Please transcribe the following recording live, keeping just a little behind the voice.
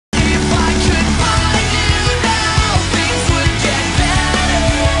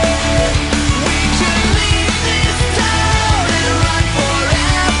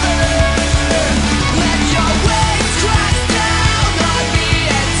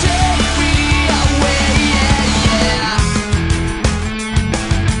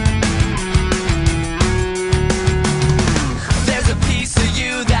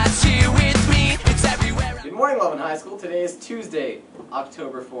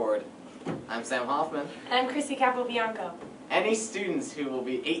October forward. I'm Sam Hoffman. And I'm Chrissy Capobianco. Any students who will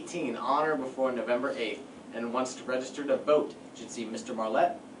be 18 on or before November 8th and wants to register to vote should see Mr.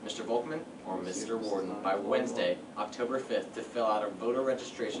 Marlette, Mr. Volkman, or Mr. Warden by Wednesday, October 5th to fill out a voter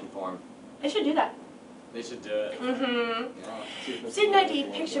registration form. They should do that. They should do it. Yeah. Student ID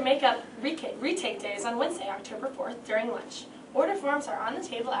picture makeup retake day is on Wednesday, October 4th during lunch. Order forms are on the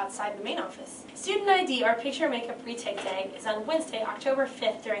table outside the main office. Student ID or picture makeup retake day is on Wednesday, October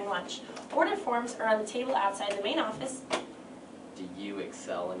 5th during lunch. Order forms are on the table outside the main office. Do you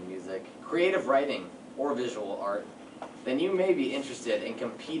excel in music, creative writing, or visual art? Then you may be interested in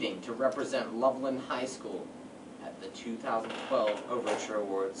competing to represent Loveland High School at the 2012 Overture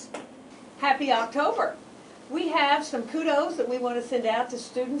Awards. Happy October! We have some kudos that we want to send out to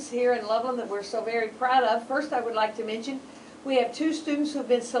students here in Loveland that we're so very proud of. First, I would like to mention we have 2 students who have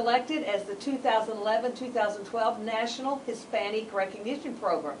been selected as the 2011-2012 National Hispanic Recognition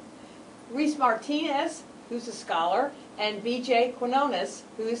Program. Reese Martinez, who's a scholar, and BJ Quinones,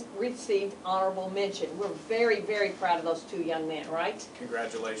 who's received honorable mention. We're very, very proud of those 2 young men, right?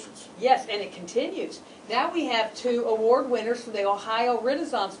 Congratulations. Yes, and it continues. Now we have 2 award winners from the Ohio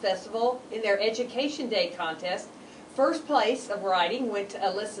Renaissance Festival in their Education Day contest. First place of writing went to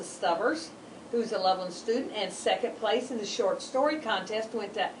Alyssa Stubbers, who's a Loveland student, and second place in the short story contest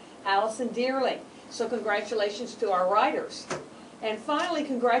went to Allison Deerling. So congratulations to our writers. And finally,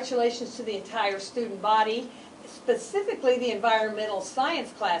 congratulations to the entire student body, specifically the environmental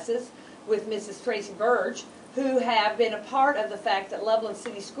science classes with Mrs. Tracy Burge, who have been a part of the fact that Loveland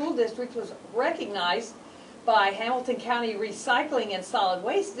City School District was recognized by Hamilton County Recycling and Solid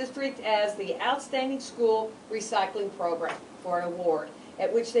Waste District as the Outstanding School Recycling Program for an award,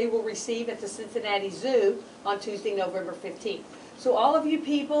 at which they will receive at the Cincinnati Zoo on Tuesday, November 15th. So all of you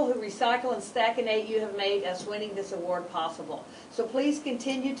people who recycle and stackinate, you have made us winning this award possible. So please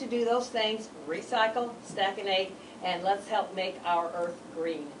continue to do those things, recycle, stackinate, and let's help make our earth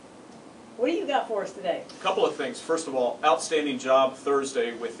green. What do you got for us today? A couple of things. First of all, outstanding job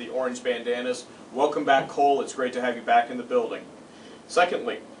Thursday with the orange bandanas. Welcome back, Cole. It's great to have you back in the building.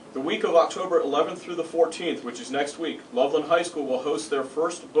 Secondly, the week of October 11th through the 14th, which is next week, Loveland High School will host their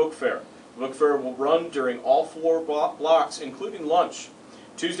first book fair. The book fair will run during all 4 blocks, including lunch.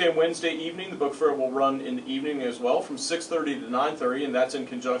 Tuesday and Wednesday evening, the book fair will run in the evening as well, from 6:30 to 9:30, and that's in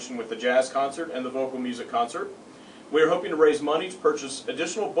conjunction with the jazz concert and the vocal music concert. We are hoping to raise money to purchase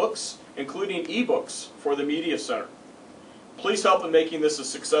additional books, including e-books, for the Media Center. Please help in making this a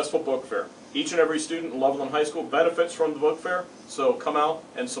successful book fair. Each and every student in Loveland High School benefits from the book fair, so come out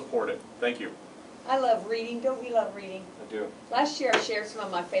and support it. Thank you. I love reading. Don't you love reading? I do. Last year I shared some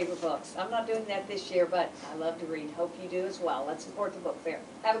of my favorite books. I'm not doing that this year, but I love to read. Hope you do as well. Let's support the book fair.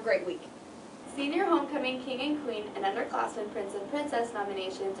 Have a great week. Senior Homecoming King and Queen and Underclassmen Prince and Princess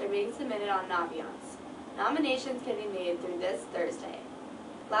nominations are being submitted on Naviance. Nominations can be made through this Thursday.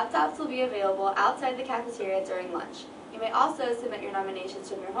 Laptops will be available outside the cafeteria during lunch. You may also submit your nominations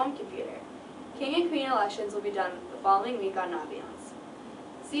from your home computer. King and Queen elections will be done the following week on Naviance.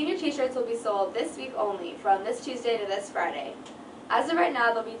 Senior t-shirts will be sold this week only, from this Tuesday to this Friday. As of right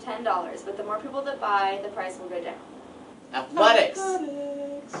now, they'll be $10, but the more people that buy, the price will go down. Athletics!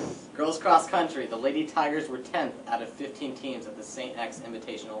 Girls cross country. The Lady Tigers were 10th out of 15 teams at the St. X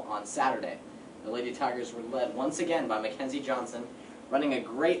Invitational on Saturday. The Lady Tigers were led once again by Mackenzie Johnson, running a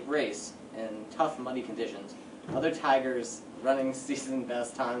great race in tough, muddy conditions. Other Tigers running season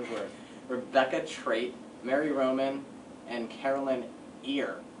best times were Rebecca Trait, Mary Roman, and Carolyn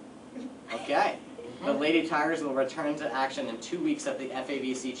Ear. Okay. The Lady Tigers will return to action in 2 weeks at the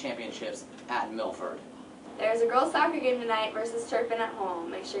FABC Championships at Milford. There's a girls' soccer game tonight versus Turpin at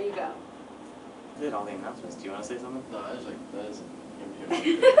home. Make sure you go. I did all the announcements. Do you want to say something? No,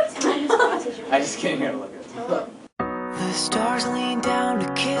 I just came here to look at it. The stars lean down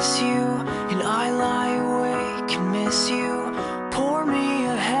to kiss you, and I lie awake and miss you. Pour me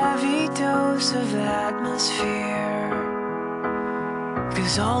a heavy dose of atmosphere,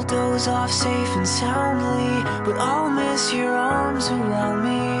 'cause I'll doze off safe and soundly, but I'll miss your arms around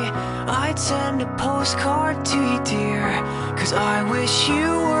me. I'd send a postcard to you, dear, 'cause I wish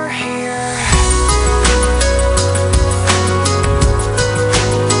you were here.